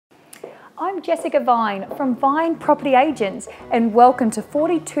I'm Jessica Vine from Vine Property Agents and welcome to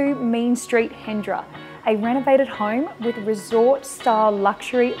 42 Mean Street, Hendra, a renovated home with resort-style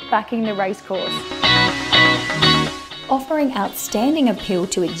luxury backing the racecourse. Offering outstanding appeal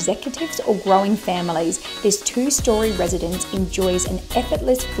to executives or growing families, this two-storey residence enjoys an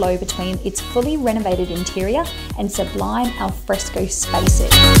effortless flow between its fully renovated interior and sublime alfresco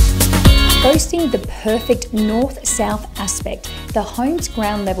spaces. Boasting the perfect north-south aspect, the home's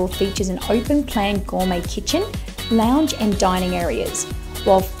ground level features an open-plan gourmet kitchen, lounge and dining areas,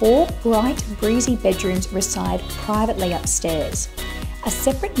 while 4 bright, breezy bedrooms reside privately upstairs. A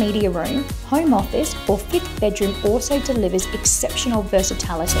separate media room, home office or 5th bedroom also delivers exceptional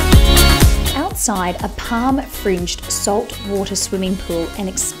versatility. Outside, a palm-fringed saltwater swimming pool and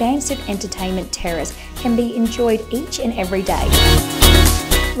expansive entertainment terrace can be enjoyed each and every day.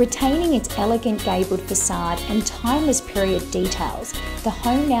 Retaining its elegant gabled facade and timeless period details, the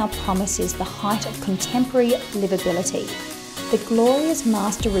home now promises the height of contemporary livability. The glorious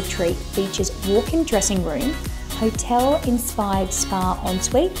master retreat features walk-in dressing room, hotel-inspired spa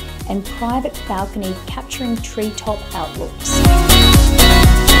ensuite and private balcony capturing treetop outlooks.